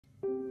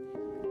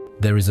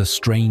there is a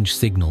strange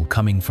signal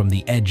coming from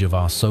the edge of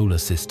our solar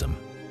system.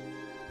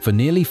 For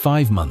nearly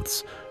 5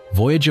 months,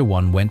 Voyager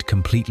 1 went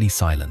completely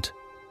silent.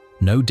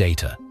 No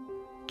data,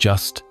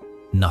 just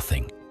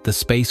nothing. The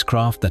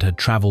spacecraft that had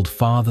traveled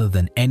farther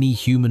than any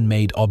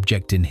human-made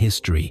object in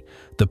history,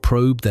 the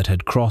probe that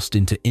had crossed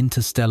into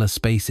interstellar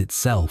space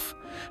itself,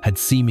 had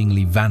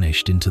seemingly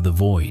vanished into the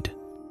void.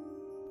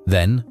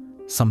 Then,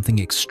 something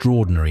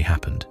extraordinary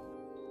happened.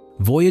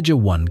 Voyager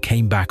 1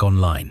 came back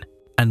online,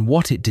 and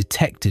what it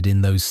detected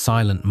in those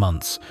silent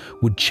months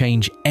would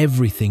change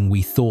everything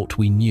we thought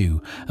we knew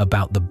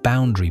about the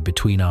boundary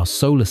between our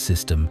solar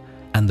system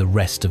and the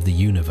rest of the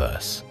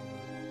universe.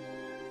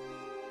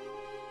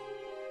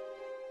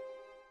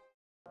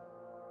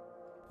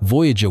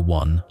 Voyager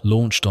 1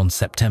 launched on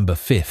September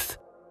 5th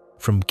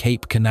from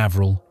Cape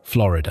Canaveral,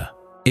 Florida.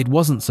 It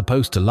wasn't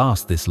supposed to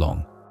last this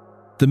long.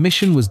 The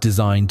mission was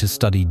designed to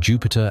study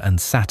Jupiter and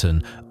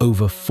Saturn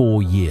over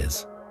 4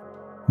 years.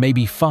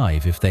 Maybe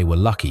 5 if they were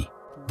lucky.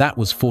 That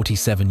was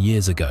 47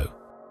 years ago.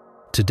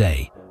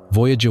 Today,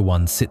 Voyager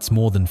 1 sits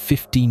more than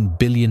 15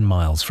 billion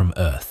miles from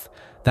Earth.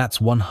 That's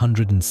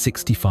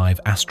 165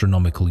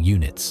 astronomical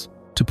units.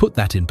 To put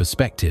that in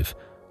perspective,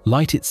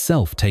 light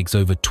itself takes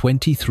over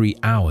 23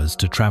 hours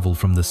to travel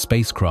from the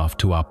spacecraft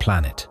to our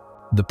planet.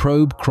 The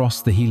probe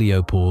crossed the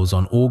heliopause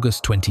on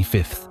August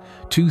 25,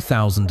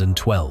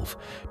 2012,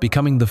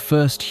 becoming the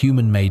first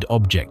human-made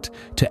object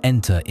to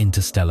enter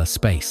interstellar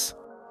space.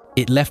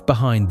 It left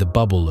behind the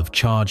bubble of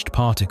charged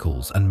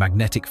particles and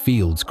magnetic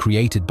fields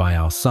created by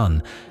our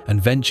Sun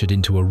and ventured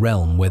into a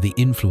realm where the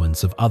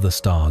influence of other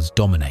stars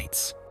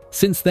dominates.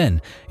 Since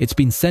then, it's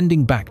been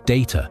sending back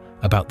data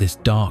about this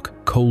dark,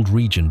 cold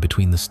region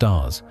between the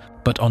stars.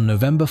 But on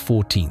November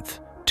 14,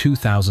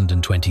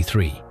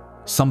 2023,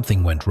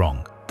 something went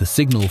wrong. The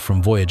signal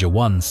from Voyager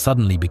 1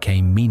 suddenly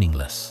became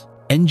meaningless.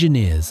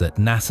 Engineers at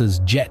NASA's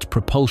Jet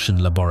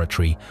Propulsion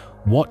Laboratory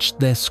watched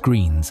their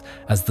screens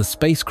as the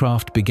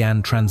spacecraft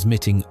began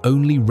transmitting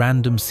only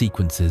random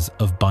sequences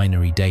of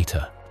binary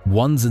data.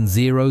 Ones and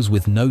zeros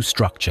with no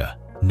structure,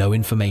 no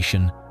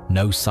information,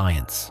 no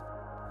science.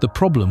 The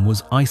problem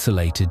was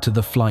isolated to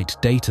the Flight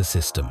Data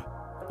System,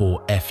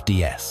 or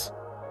FDS.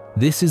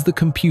 This is the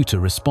computer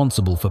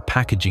responsible for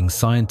packaging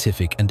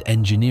scientific and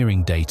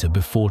engineering data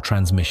before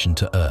transmission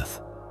to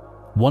Earth.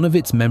 One of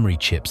its memory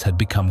chips had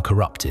become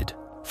corrupted.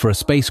 For a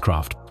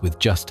spacecraft with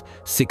just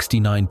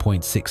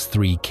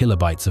 69.63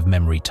 kilobytes of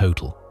memory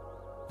total,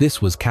 this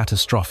was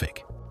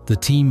catastrophic. The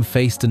team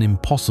faced an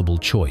impossible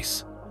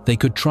choice. They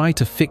could try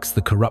to fix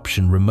the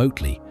corruption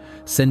remotely,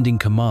 sending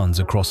commands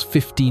across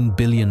 15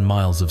 billion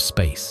miles of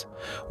space,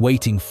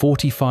 waiting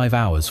 45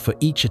 hours for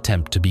each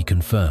attempt to be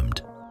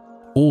confirmed.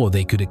 Or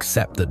they could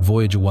accept that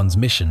Voyager 1's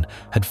mission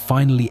had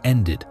finally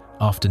ended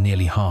after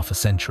nearly half a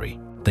century.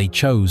 They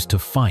chose to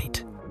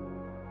fight.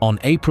 On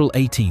April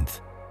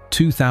 18th,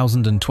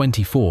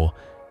 2024,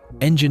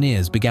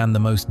 engineers began the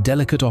most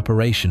delicate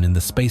operation in the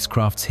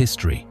spacecraft's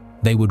history.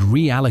 They would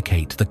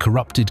reallocate the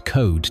corrupted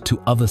code to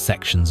other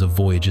sections of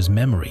Voyager's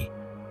memory,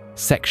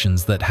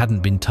 sections that hadn't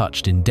been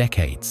touched in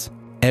decades.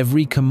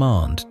 Every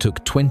command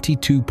took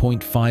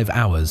 22.5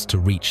 hours to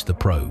reach the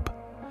probe,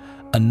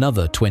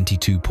 another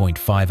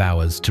 22.5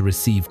 hours to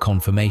receive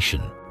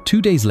confirmation. 2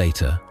 days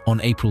later,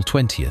 on April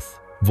 20th,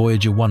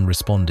 Voyager 1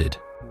 responded.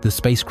 The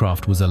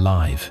spacecraft was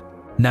alive.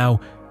 Now,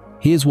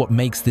 here's what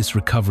makes this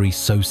recovery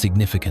so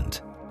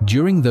significant.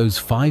 During those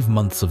 5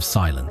 months of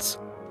silence,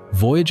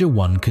 Voyager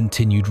 1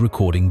 continued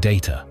recording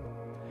data.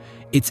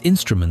 Its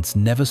instruments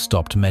never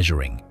stopped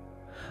measuring.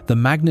 The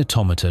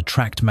magnetometer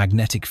tracked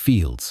magnetic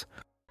fields.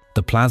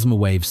 The plasma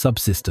wave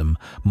subsystem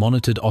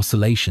monitored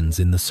oscillations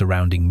in the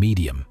surrounding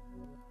medium.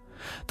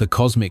 The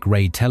cosmic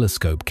ray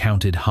telescope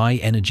counted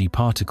high-energy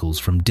particles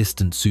from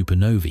distant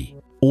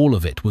supernovae. All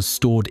of it was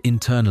stored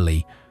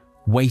internally,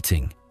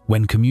 waiting.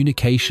 When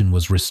communication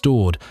was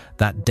restored,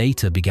 that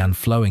data began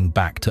flowing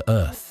back to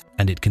Earth,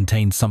 and it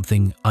contained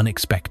something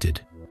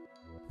unexpected.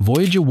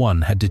 Voyager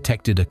 1 had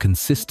detected a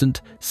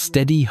consistent,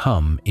 steady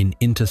hum in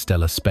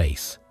interstellar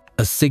space,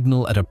 a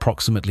signal at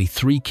approximately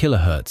 3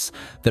 kHz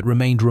that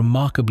remained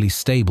remarkably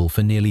stable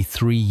for nearly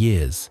 3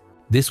 years.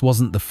 This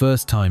wasn't the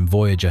first time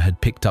Voyager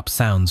had picked up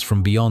sounds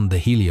from beyond the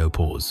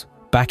heliopause.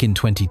 Back in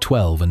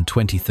 2012 and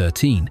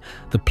 2013,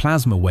 the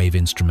plasma wave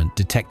instrument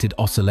detected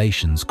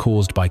oscillations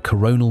caused by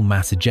coronal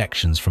mass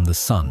ejections from the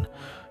Sun,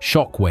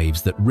 shock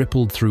waves that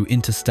rippled through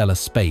interstellar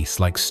space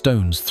like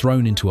stones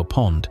thrown into a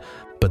pond.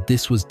 But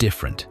this was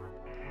different.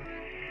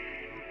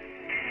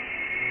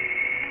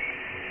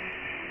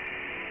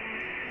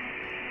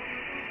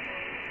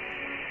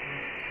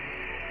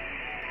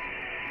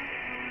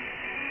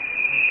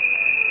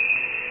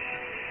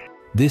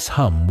 This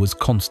hum was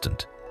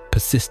constant,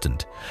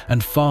 persistent,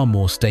 and far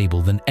more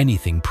stable than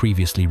anything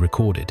previously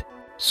recorded.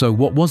 So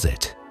what was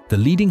it? The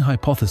leading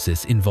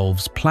hypothesis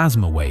involves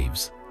plasma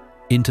waves.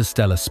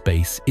 Interstellar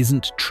space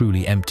isn't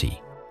truly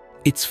empty.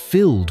 It's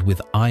filled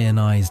with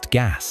ionized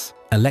gas,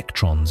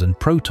 electrons and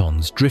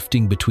protons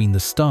drifting between the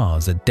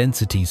stars at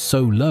densities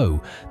so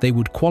low they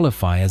would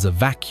qualify as a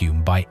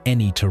vacuum by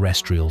any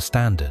terrestrial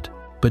standard.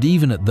 But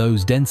even at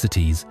those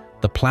densities,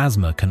 the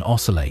plasma can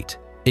oscillate.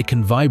 It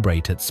can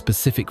vibrate at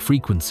specific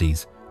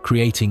frequencies,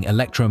 creating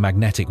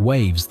electromagnetic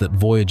waves that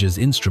Voyager's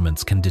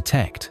instruments can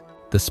detect.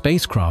 The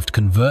spacecraft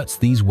converts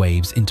these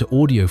waves into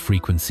audio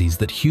frequencies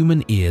that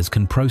human ears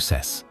can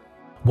process.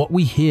 What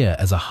we hear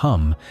as a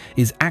hum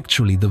is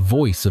actually the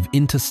voice of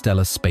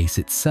interstellar space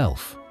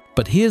itself.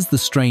 But here's the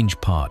strange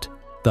part.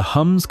 The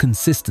hum's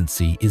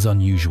consistency is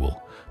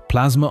unusual.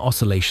 Plasma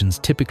oscillations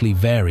typically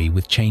vary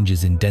with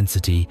changes in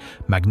density,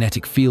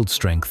 magnetic field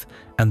strength,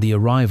 and the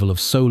arrival of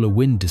solar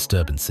wind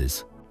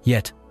disturbances.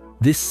 Yet,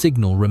 this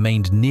signal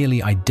remained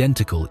nearly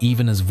identical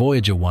even as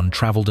Voyager 1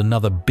 traveled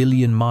another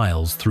billion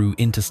miles through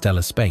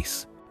interstellar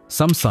space.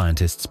 Some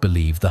scientists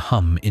believe the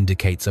hum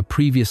indicates a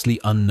previously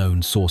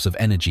unknown source of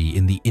energy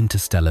in the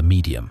interstellar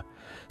medium,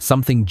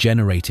 something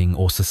generating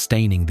or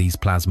sustaining these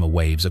plasma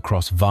waves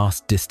across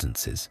vast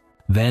distances.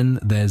 Then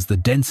there's the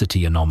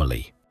density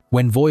anomaly.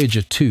 When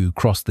Voyager 2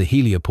 crossed the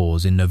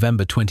heliopause in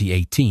November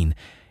 2018,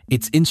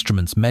 its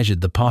instruments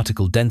measured the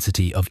particle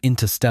density of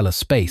interstellar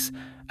space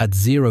at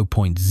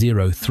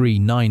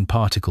 0.039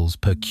 particles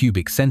per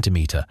cubic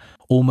centimeter,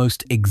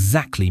 almost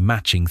exactly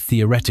matching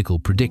theoretical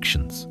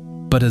predictions.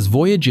 But as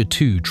Voyager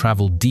 2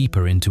 traveled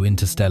deeper into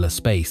interstellar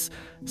space,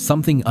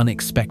 something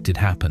unexpected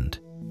happened.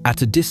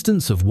 At a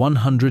distance of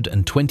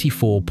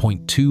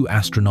 124.2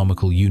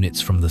 astronomical units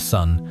from the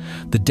Sun,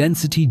 the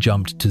density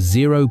jumped to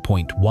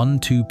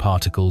 0.12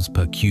 particles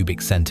per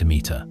cubic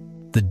centimeter.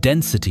 The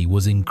density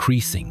was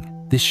increasing.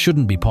 This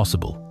shouldn't be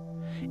possible.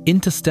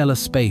 Interstellar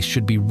space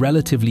should be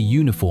relatively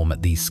uniform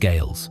at these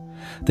scales.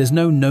 There's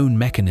no known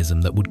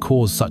mechanism that would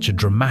cause such a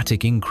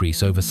dramatic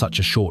increase over such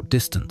a short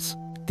distance.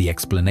 The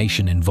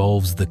explanation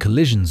involves the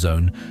collision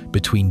zone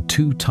between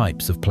two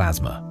types of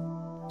plasma.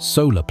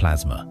 Solar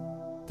plasma,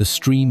 the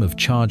stream of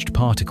charged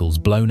particles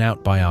blown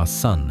out by our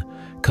Sun,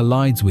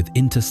 collides with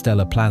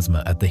interstellar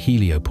plasma at the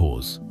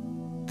heliopause.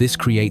 This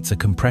creates a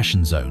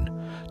compression zone,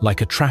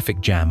 like a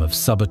traffic jam of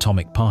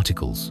subatomic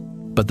particles.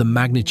 But the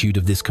magnitude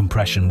of this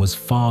compression was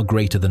far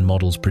greater than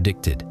models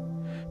predicted,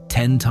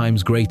 10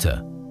 times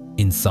greater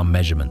in some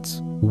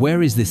measurements.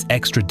 Where is this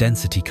extra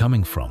density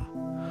coming from?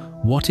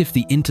 What if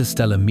the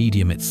interstellar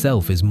medium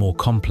itself is more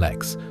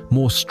complex,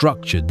 more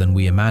structured than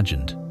we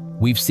imagined?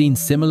 We've seen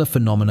similar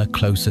phenomena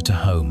closer to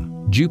home.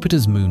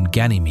 Jupiter's moon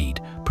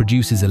Ganymede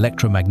produces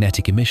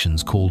electromagnetic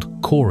emissions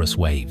called chorus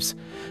waves.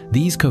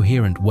 These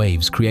coherent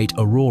waves create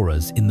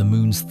auroras in the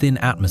moon's thin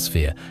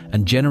atmosphere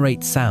and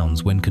generate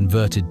sounds when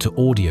converted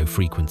to audio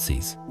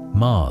frequencies.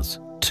 Mars,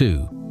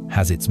 too,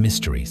 has its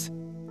mysteries.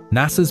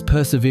 NASA's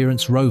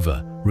Perseverance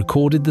rover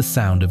recorded the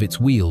sound of its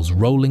wheels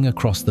rolling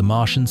across the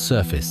Martian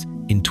surface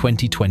in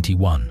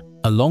 2021.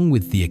 Along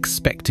with the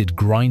expected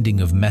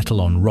grinding of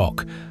metal on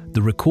rock,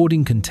 the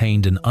recording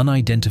contained an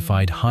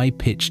unidentified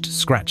high-pitched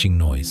scratching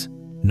noise.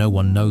 No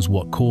one knows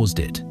what caused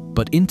it,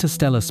 but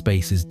interstellar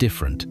space is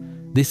different.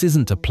 This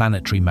isn't a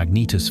planetary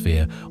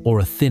magnetosphere or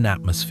a thin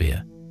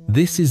atmosphere.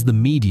 This is the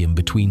medium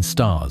between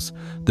stars,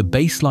 the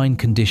baseline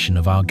condition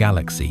of our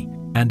galaxy,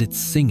 and it's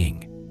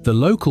singing. The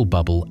local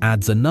bubble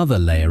adds another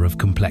layer of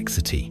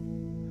complexity.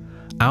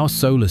 Our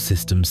solar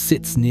system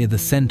sits near the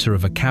center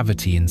of a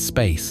cavity in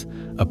space,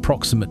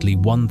 approximately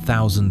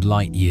 1,000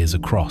 light-years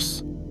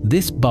across.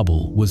 This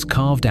bubble was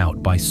carved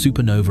out by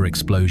supernova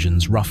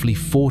explosions roughly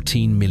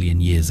 14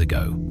 million years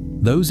ago.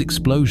 Those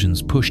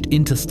explosions pushed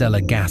interstellar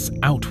gas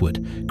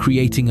outward,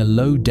 creating a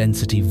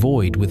low-density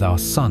void with our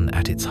Sun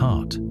at its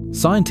heart.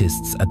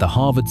 Scientists at the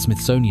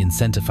Harvard-Smithsonian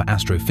Center for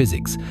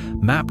Astrophysics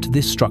mapped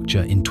this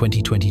structure in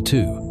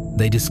 2022.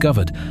 They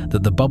discovered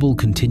that the bubble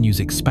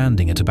continues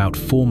expanding at about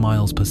 4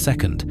 miles per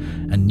second,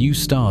 and new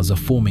stars are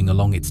forming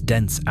along its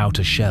dense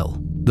outer shell.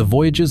 The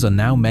Voyagers are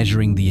now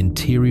measuring the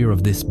interior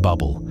of this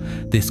bubble,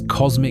 this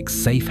cosmic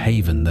safe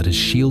haven that has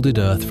shielded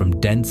Earth from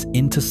dense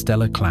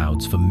interstellar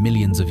clouds for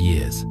millions of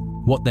years.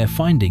 What they're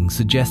finding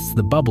suggests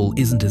the bubble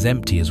isn't as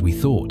empty as we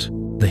thought.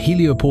 The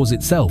heliopause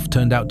itself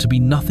turned out to be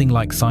nothing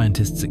like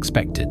scientists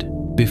expected.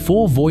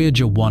 Before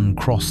Voyager 1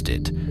 crossed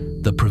it,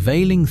 the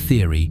prevailing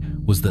theory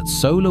was that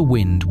solar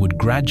wind would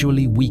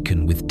gradually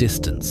weaken with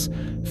distance,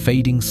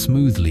 fading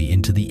smoothly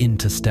into the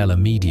interstellar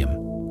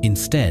medium.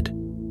 Instead,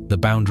 the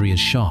boundary is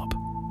sharp,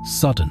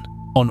 sudden.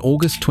 On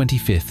August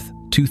 25,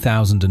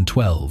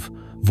 2012,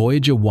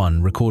 Voyager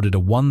 1 recorded a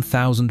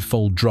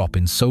 1,000-fold drop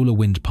in solar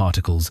wind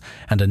particles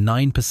and a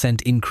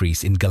 9%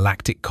 increase in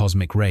galactic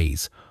cosmic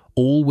rays,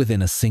 all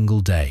within a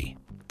single day.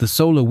 The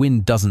solar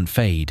wind doesn't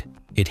fade,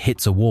 it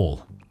hits a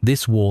wall.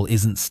 This wall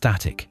isn't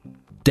static.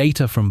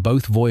 Data from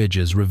both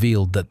Voyagers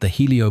revealed that the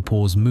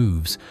heliopause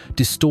moves,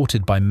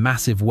 distorted by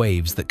massive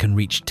waves that can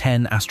reach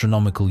 10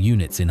 astronomical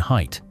units in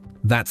height.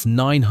 That's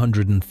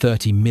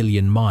 930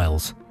 million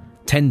miles,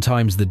 10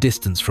 times the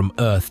distance from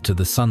Earth to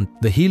the Sun.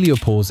 The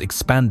heliopause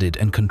expanded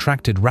and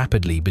contracted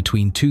rapidly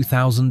between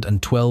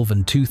 2012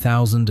 and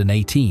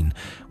 2018,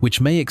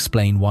 which may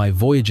explain why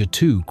Voyager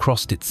 2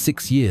 crossed it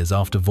 6 years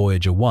after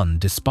Voyager 1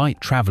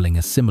 despite traveling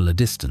a similar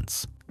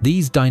distance.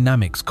 These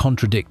dynamics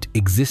contradict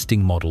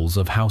existing models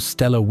of how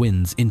stellar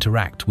winds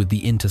interact with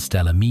the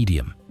interstellar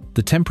medium.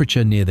 The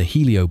temperature near the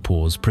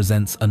heliopause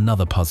presents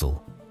another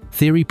puzzle.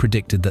 Theory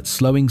predicted that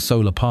slowing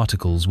solar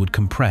particles would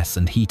compress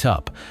and heat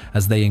up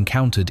as they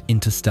encountered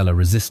interstellar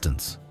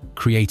resistance,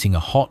 creating a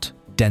hot,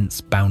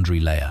 dense boundary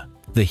layer.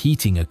 The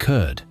heating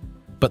occurred,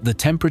 but the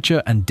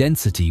temperature and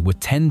density were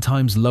 10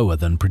 times lower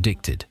than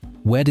predicted.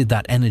 Where did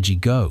that energy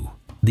go?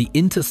 The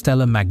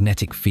interstellar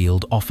magnetic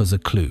field offers a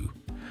clue.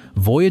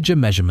 Voyager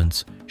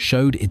measurements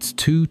showed it's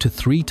 2 to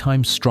 3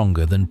 times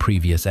stronger than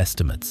previous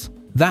estimates.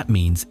 That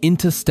means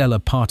interstellar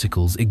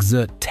particles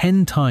exert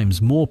 10 times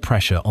more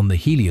pressure on the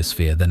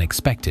heliosphere than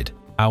expected.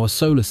 Our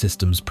solar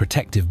system's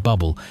protective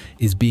bubble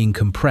is being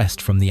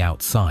compressed from the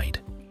outside.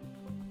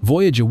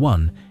 Voyager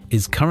 1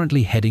 is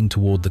currently heading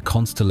toward the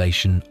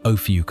constellation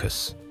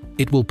Ophiuchus.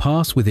 It will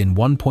pass within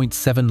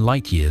 1.7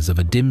 light-years of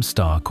a dim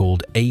star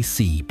called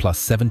AC plus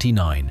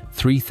 79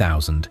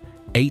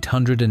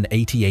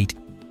 3888,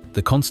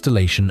 the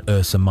constellation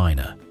Ursa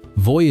Minor.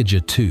 Voyager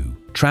 2,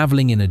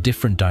 traveling in a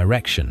different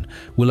direction,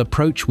 will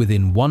approach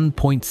within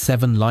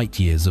 1.7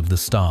 light-years of the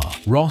star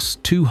Ross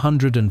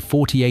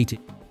 248,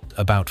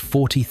 about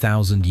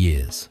 40,000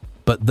 years.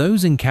 But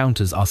those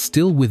encounters are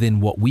still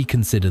within what we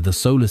consider the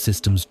solar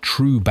system's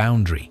true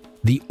boundary.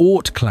 The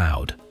Oort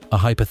cloud, a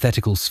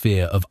hypothetical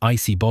sphere of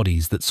icy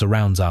bodies that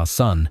surrounds our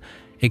Sun,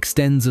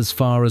 extends as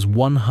far as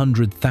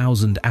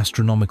 100,000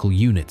 astronomical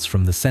units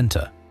from the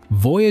center.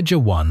 Voyager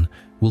 1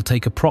 will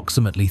take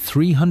approximately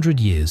 300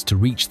 years to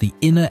reach the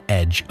inner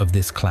edge of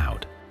this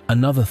cloud,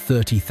 another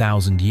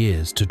 30,000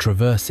 years to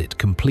traverse it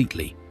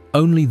completely.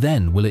 Only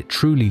then will it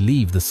truly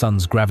leave the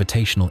Sun's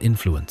gravitational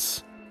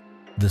influence.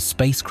 The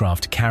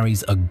spacecraft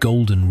carries a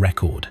golden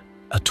record,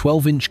 a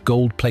 12-inch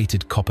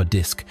gold-plated copper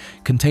disc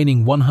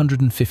containing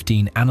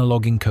 115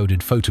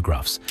 analog-encoded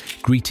photographs,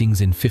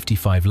 greetings in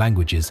 55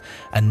 languages,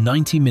 and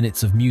 90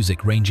 minutes of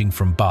music ranging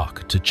from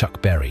Bach to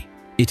Chuck Berry.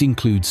 It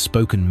includes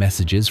spoken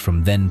messages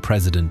from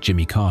then-President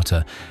Jimmy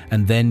Carter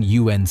and then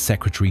UN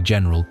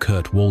Secretary-General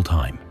Kurt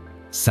Waldheim.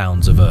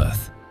 Sounds of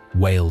Earth,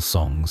 whale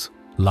songs,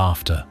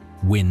 laughter,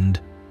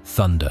 wind,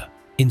 thunder.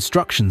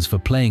 Instructions for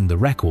playing the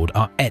record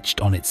are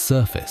etched on its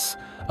surface,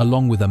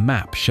 along with a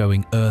map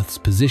showing Earth's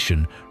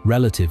position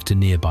relative to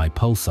nearby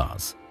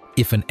pulsars.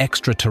 If an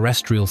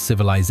extraterrestrial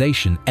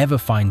civilization ever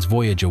finds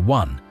Voyager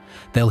 1,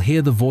 they'll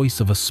hear the voice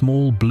of a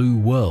small blue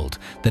world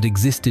that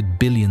existed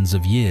billions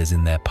of years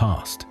in their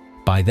past.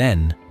 By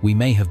then, we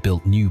may have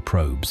built new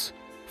probes,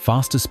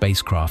 faster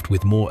spacecraft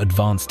with more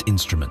advanced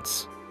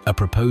instruments. A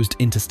proposed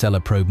interstellar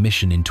probe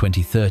mission in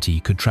 2030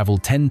 could travel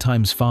 10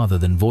 times farther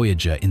than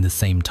Voyager in the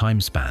same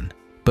time span.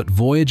 But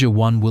Voyager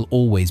 1 will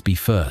always be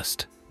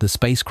first. The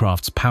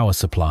spacecraft's power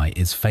supply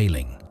is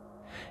failing.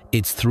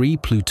 Its 3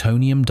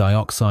 plutonium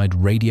dioxide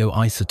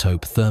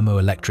radioisotope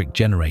thermoelectric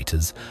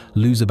generators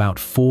lose about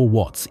 4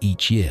 watts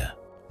each year.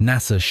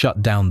 NASA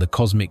shut down the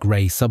cosmic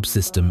ray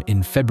subsystem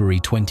in February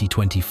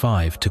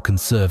 2025 to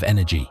conserve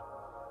energy.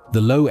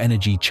 The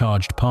low-energy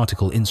charged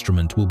particle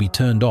instrument will be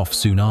turned off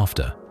soon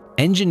after.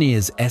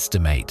 Engineers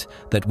estimate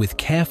that with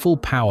careful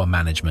power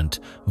management,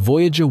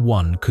 Voyager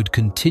 1 could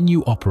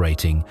continue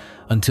operating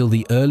until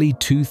the early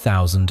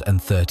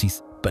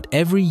 2030s. But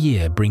every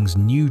year brings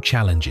new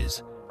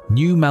challenges,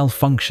 new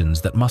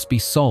malfunctions that must be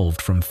solved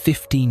from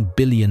 15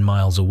 billion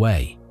miles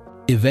away.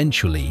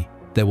 Eventually,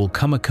 there will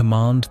come a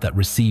command that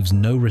receives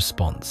no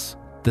response.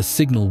 The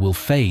signal will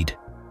fade,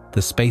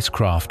 the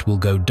spacecraft will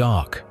go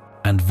dark,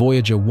 and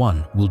Voyager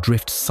 1 will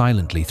drift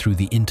silently through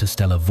the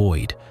interstellar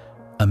void,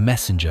 a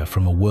messenger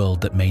from a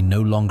world that may no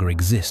longer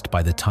exist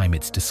by the time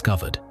it's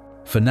discovered.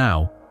 For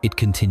now, it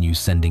continues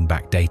sending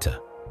back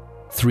data.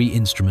 3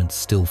 instruments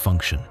still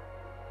function: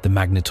 the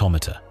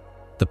magnetometer,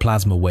 the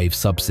plasma wave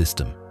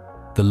subsystem,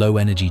 the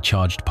low-energy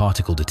charged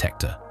particle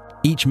detector.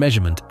 Each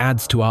measurement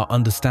adds to our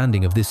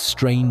understanding of this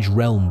strange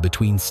realm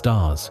between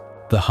stars.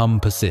 The hum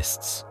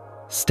persists,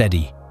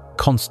 steady,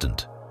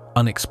 constant,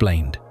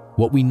 unexplained.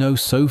 What we know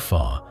so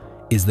far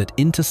is that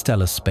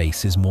interstellar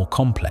space is more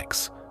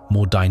complex,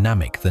 more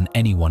dynamic than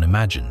anyone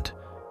imagined.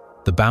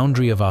 The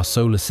boundary of our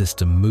solar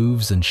system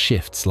moves and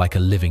shifts like a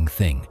living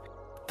thing.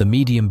 The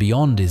medium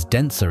beyond is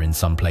denser in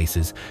some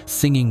places,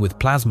 singing with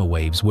plasma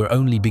waves we're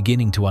only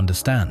beginning to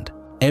understand.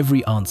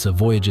 Every answer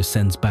Voyager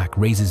sends back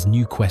raises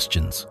new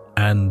questions,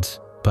 and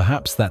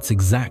perhaps that's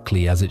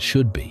exactly as it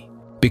should be.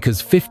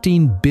 Because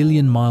 15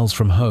 billion miles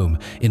from home,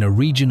 in a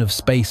region of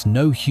space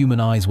no human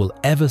eyes will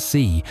ever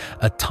see,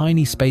 a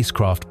tiny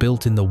spacecraft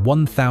built in the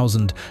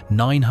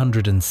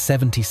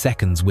 1,970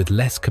 seconds with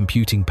less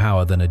computing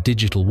power than a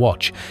digital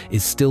watch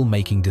is still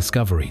making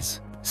discoveries,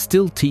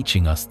 still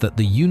teaching us that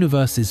the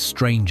universe is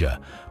stranger,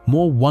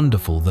 more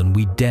wonderful than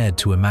we dared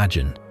to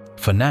imagine.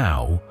 For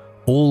now,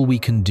 all we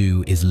can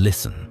do is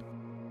listen.